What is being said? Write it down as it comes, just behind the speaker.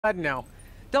No.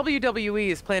 WWE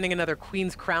is planning another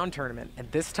Queen's Crown tournament,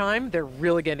 and this time they're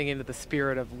really getting into the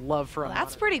spirit of love for a Well,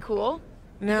 that's pretty cool.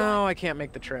 No, I can't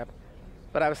make the trip.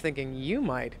 But I was thinking you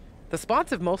might. The spots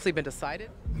have mostly been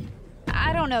decided.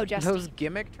 I don't know, Justin. Those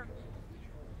gimmick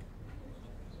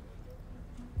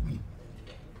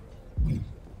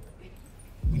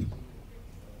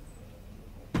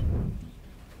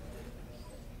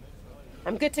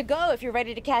I'm good to go if you're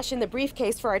ready to cash in the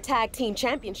briefcase for our tag team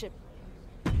championship.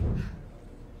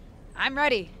 I'm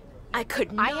ready. I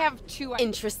could not. I have two.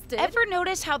 Interested? Ever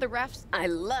notice how the refs... I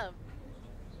love.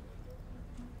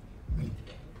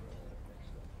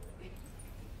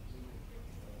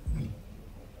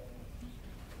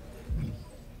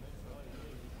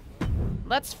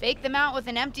 Let's fake them out with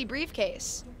an empty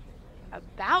briefcase.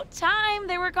 About time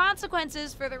there were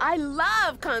consequences for the... I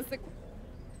love consequences.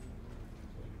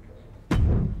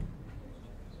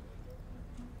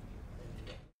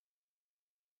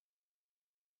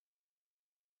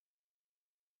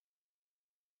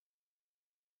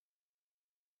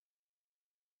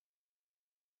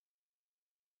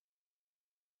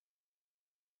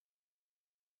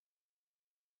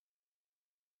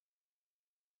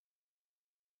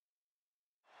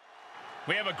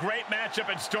 We have a great matchup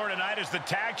in store tonight as the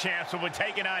tag champs will be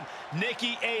taking on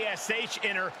Nikki ASH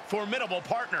in her formidable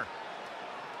partner.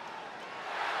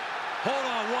 Hold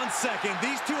on 1 second.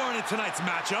 These two aren't in tonight's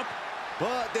matchup.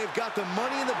 But they've got the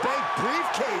Money in the Bank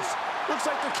briefcase. Looks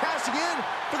like they're cashing in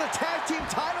for the tag team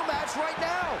title match right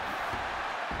now.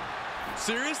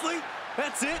 Seriously?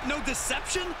 That's it? No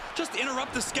deception? Just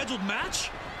interrupt the scheduled match?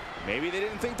 Maybe they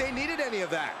didn't think they needed any of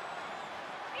that.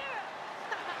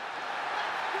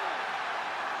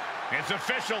 It's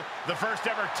official. The first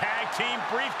ever tag team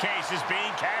briefcase is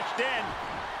being cashed in.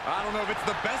 I don't know if it's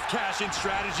the best cash-in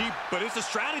strategy, but it's a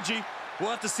strategy. We'll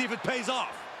have to see if it pays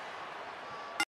off.